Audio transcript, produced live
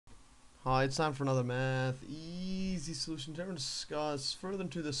Hi, it's time for another math easy solution. We're going to discuss further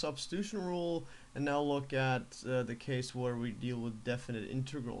into the substitution rule and now look at the case where we deal with definite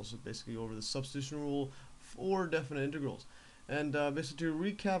integrals. So basically over the substitution rule for definite integrals. And basically to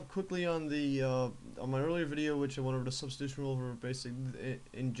recap quickly on the on my earlier video, which I went over the substitution rule for basic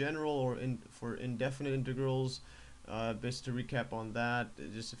in general or for indefinite integrals. Basically to recap on that,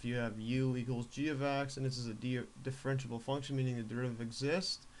 just if you have u equals g of x and this is a differentiable function, meaning the derivative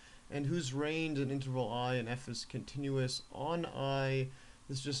exists, and whose range in interval I and f is continuous on I.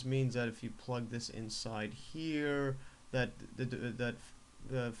 This just means that if you plug this inside here, that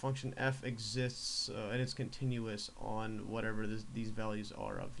the function f exists and it's continuous on whatever these values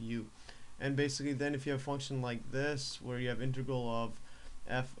are of u. And basically then if you have a function like this, where you have integral of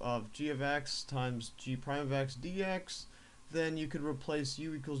f of g of x times g prime of x dx, then you could replace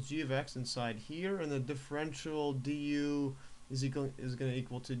u equals g of x inside here, and the differential du is going to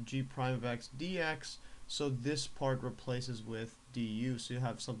equal to g prime of x dx, so this part replaces with du, so you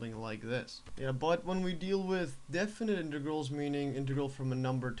have something like this. Yeah, but when we deal with definite integrals, meaning integral from a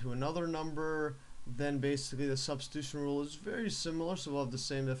number to another number, then basically the substitution rule is very similar, so we'll have the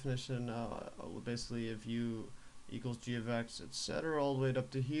same definition, basically if u equals g of x, etc., all the way up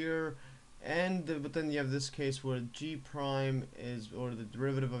to here. And but then you have this case where g prime is, or the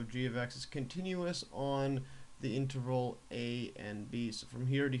derivative of g of x is continuous on the interval a and b. So from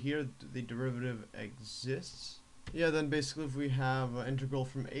here to here, the derivative exists. Yeah, then basically if we have an integral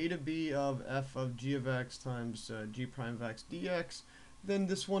from a to b of f of g of x times g prime of x dx, then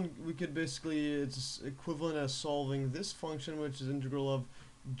this one we could basically, it's equivalent as solving this function, which is integral of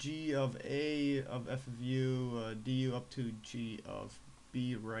g of a of f of u du up to g of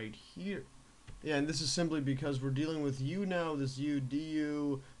b right here. Yeah, and this is simply because we're dealing with u now, this u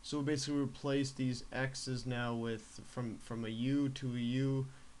du, so we basically replace these x's now with from a u to a u,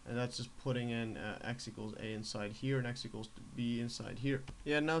 and that's just putting in x equals a inside here and x equals b inside here.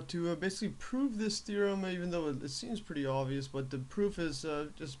 Yeah, now to basically prove this theorem, even though it seems pretty obvious, but the proof is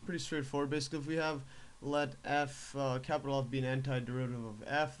just pretty straightforward. Basically, if we have let f, capital F, be an antiderivative of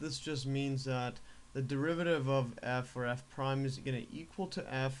f, this just means that the derivative of f, or f prime, is going to equal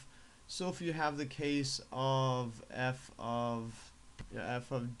to f. So if you have the case of f of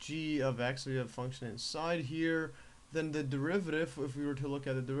g of x, so you have a function inside here, then the derivative, if we were to look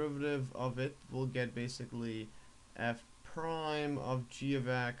at the derivative of it, we'll get basically f prime of g of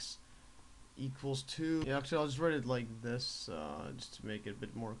x equals to, yeah, actually I'll just write it like this just to make it a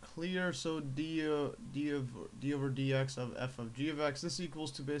bit more clear. So d over dx of f of g of x, this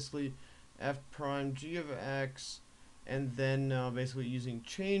equals to basically f prime g of x, and then basically using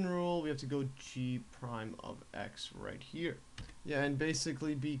chain rule, we have to go g prime of x right here. Yeah, and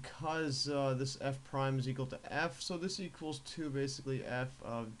basically because this f prime is equal to f, so this equals to basically f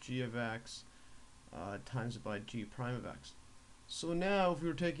of g of x times by g prime of x. So now if we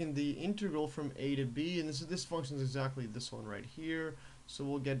were taking the integral from a to b, and this function is exactly this one right here, so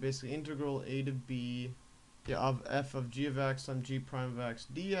we'll get basically integral a to b, yeah, of f of g of x times g prime of x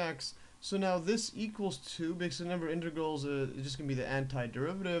dx. So now this equals to, because the number of integrals is just going to be the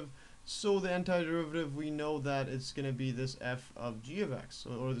antiderivative. So the antiderivative, we know that it's going to be this f of g of x,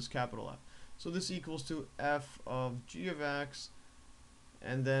 or this capital F. So this equals to f of g of x,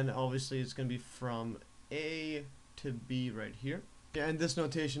 and then obviously it's going to be from a to b right here. Yeah, and this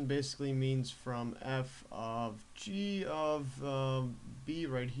notation basically means from f of g of b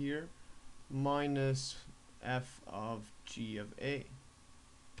right here minus f of g of a.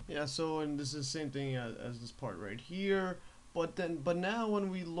 Yeah, so and this is the same thing as this part right here, but now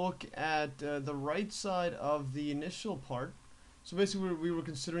when we look at the right side of the initial part, so basically we were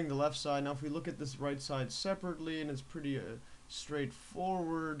considering the left side. Now if we look at this right side separately, and it's pretty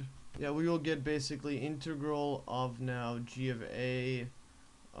straightforward, yeah, we will get basically integral of now g of a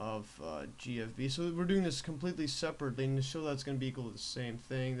of g of b. So we're doing this completely separately, and to show that it's going to be equal to the same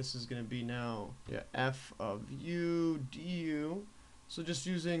thing, this is going to be now, yeah, f of u du. So just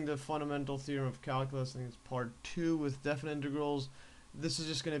using the fundamental theorem of calculus, I think it's part 2 with definite integrals, this is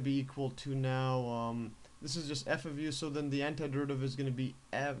just going to be equal to now, this is just f of u, so then the antiderivative is going to be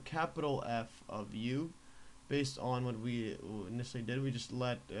capital F of u, based on what we initially did. We just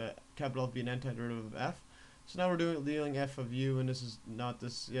let capital F be an antiderivative of f. So now we're dealing f of u, and this is not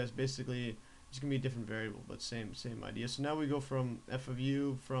this, yes, basically it's going to be a different variable, but same idea. So now we go from f of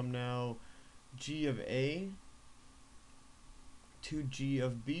u from now g of a to g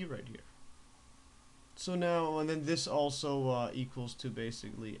of b right here. So now, and then this also equals to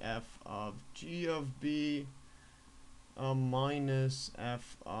basically f of g of b minus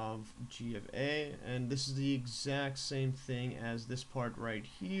f of g of a, and this is the exact same thing as this part right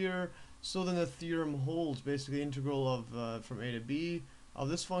here. So then the theorem holds. Basically, integral of from a to b of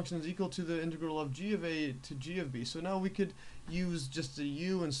this function is equal to the integral of g of a to g of b. So now we could use just the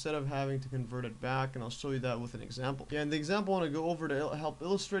u instead of having to convert it back, and I'll show you that with an example. Yeah, and the example I want to go over to help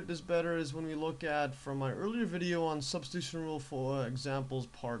illustrate this better is when we look at from my earlier video on substitution rule for examples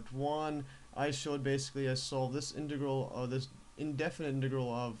part 1. I showed basically I solved this integral, this indefinite integral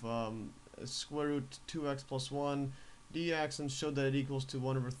of square root 2x plus 1 dx, and showed that it equals to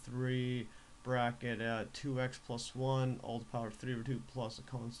 1 over 3 bracket 2x plus 1 all to the power of 3 over 2 plus a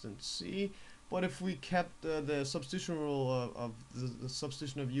constant c. But if we kept the substitution rule of the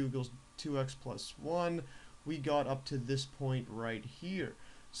substitution of u equals 2x plus 1, we got up to this point right here.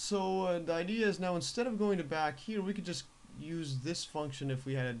 So the idea is now, instead of going to back here, we could just use this function if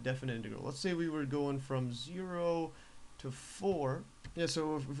we had a definite integral. Let's say we were going from 0 to 4. Yeah,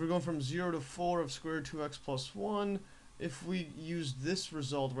 so if we're going from 0 to 4 of square root 2x plus 1, if we use this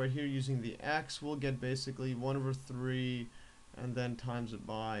result right here using the x, we'll get basically 1 over 3 and then times it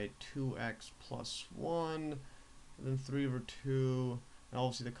by 2x plus 1 and then 3 over 2, and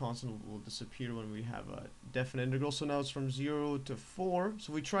obviously the constant will disappear when we have a definite integral. So now it's from 0 to 4.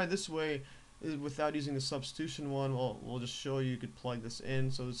 So we try this way without using the substitution one. Well, we'll just show you could plug this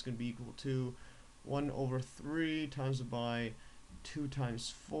in. So it's going to be equal to 1 over 3 times it by 2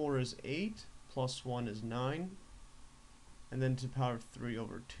 times 4 is 8 plus 1 is 9, and then to the power of 3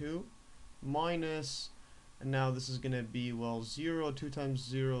 over 2 minus, and now this is going to be, well, 0, 2 times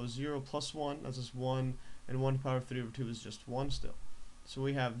 0 is 0 plus 1, that's just 1, and 1 to the power of 3 over 2 is just 1 still. So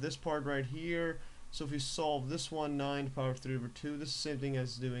we have this part right here. So if we solve this one, 9 to the power of 3 over 2, this is the same thing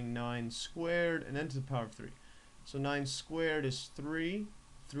as doing 9 squared and then to the power of 3. So 9 squared is 3,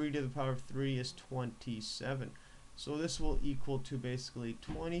 3 to the power of 3 is 27. So this will equal to basically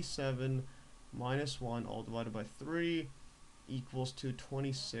 27 minus 1 all divided by 3 equals to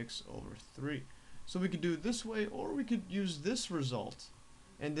 26 over 3. So we could do it this way, or we could use this result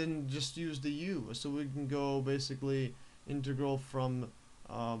and then just use the u. So we can go basically integral from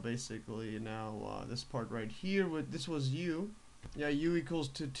basically now this part right here, with this was u. Yeah, u equals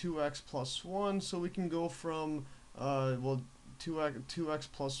to 2x plus 1. So we can go from well, 2x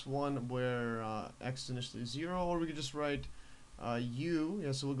plus 1 where x is initially 0, or we could just write u.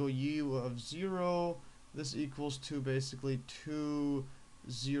 Yeah, so we'll go u of 0. This equals to basically 2,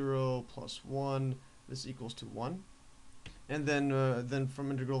 0 plus 1. This equals to 1. And then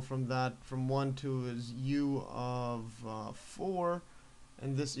from integral from that, from 1 to is u of 4.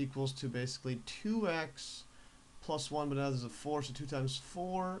 And this equals to basically 2x plus 1, but now there's a 4, so 2 times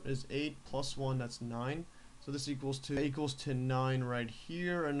 4 is 8 plus 1, that's 9. So this equals to 9 right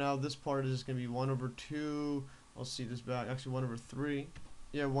here. And now this part is going to be 1 over 2. I'll see this back. Actually, 1 over 3.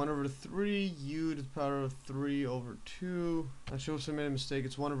 Yeah, 1 over 3 u to the power of 3 over 2. Actually, I made a mistake.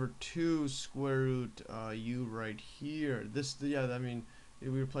 It's 1 over 2 square root u right here. This, yeah, I mean, if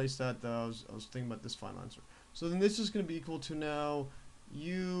we replace that, I was thinking about this final answer. So then this is going to be equal to now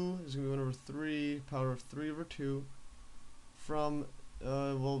u is going to be 1 over 3 power of 3 over 2 from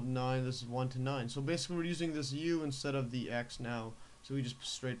well, 9. This is 1 to 9. So basically we're using this u instead of the x now. So we just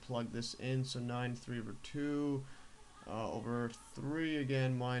straight plug this in. So 9 3 over 2 over 3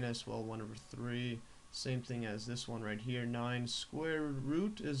 again minus, well, 1 over 3. Same thing as this one right here. 9 square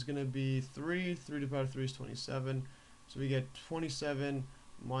root is going to be 3. 3 to the power of 3 is 27. So we get 27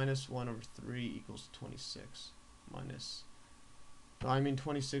 minus 1 over 3 equals 26 minus, I mean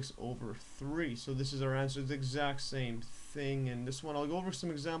 26 over 3. So this is our answer. It's the exact same thing. And this one, I'll go over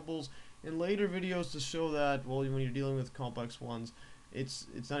some examples in later videos to show that, well, when you're dealing with complex ones, it's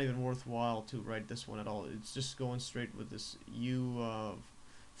not even worthwhile to write this one at all. It's just going straight with this u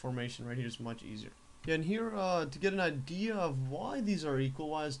formation right here is much easier. Yeah, and here to get an idea of why these are equal,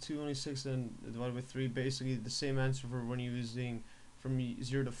 why is 226 and divided by 3 basically the same answer for when you're using from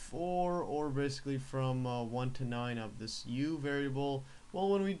 0 to 4, or basically from 1 to 9 of this u variable. Well,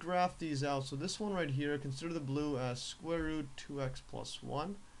 when we graph these out, so this one right here, consider the blue as square root 2x plus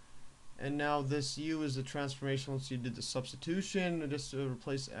 1. And now this u is the transformation once you did the substitution, just to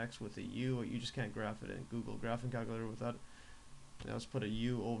replace x with a u. You just can't graph it in Google Graphing Calculator without. Now let's put a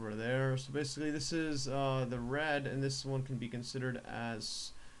u over there. So basically this is the red, and this one can be considered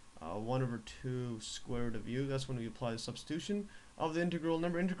as 1 over 2 square root of u. That's when we apply the substitution of the integral.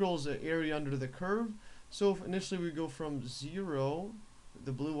 Remember, integral is the area under the curve. So if initially we go from 0,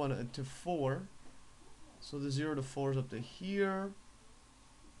 the blue one, to 4. So the 0 to 4 is up to here.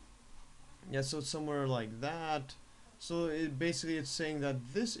 Yeah, so it's somewhere like that. So basically it's saying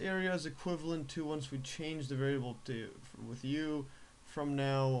that this area is equivalent to, once we change the variable to with u, from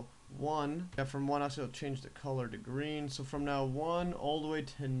now 1. Yeah, from 1, actually I'll change the color to green. So from now 1 all the way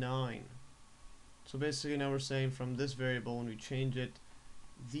to 9. So basically now we're saying from this variable, when we change it,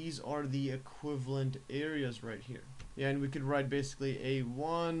 these are the equivalent areas right here. Yeah, and we could write basically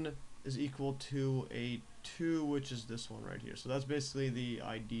A1 is equal to A2, which is this one right here. So that's basically the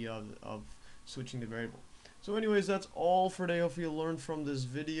idea of switching the variable. So anyways, that's all for today. Hopefully you learned from this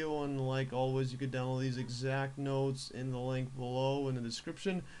video, and like always, you could download these exact notes in the link below in the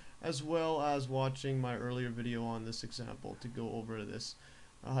description, as well as watching my earlier video on this example to go over this,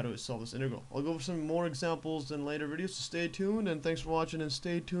 how to solve this integral. I'll go over some more examples in later videos, so stay tuned, and thanks for watching, and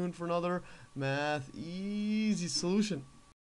stay tuned for another Math Easy solution.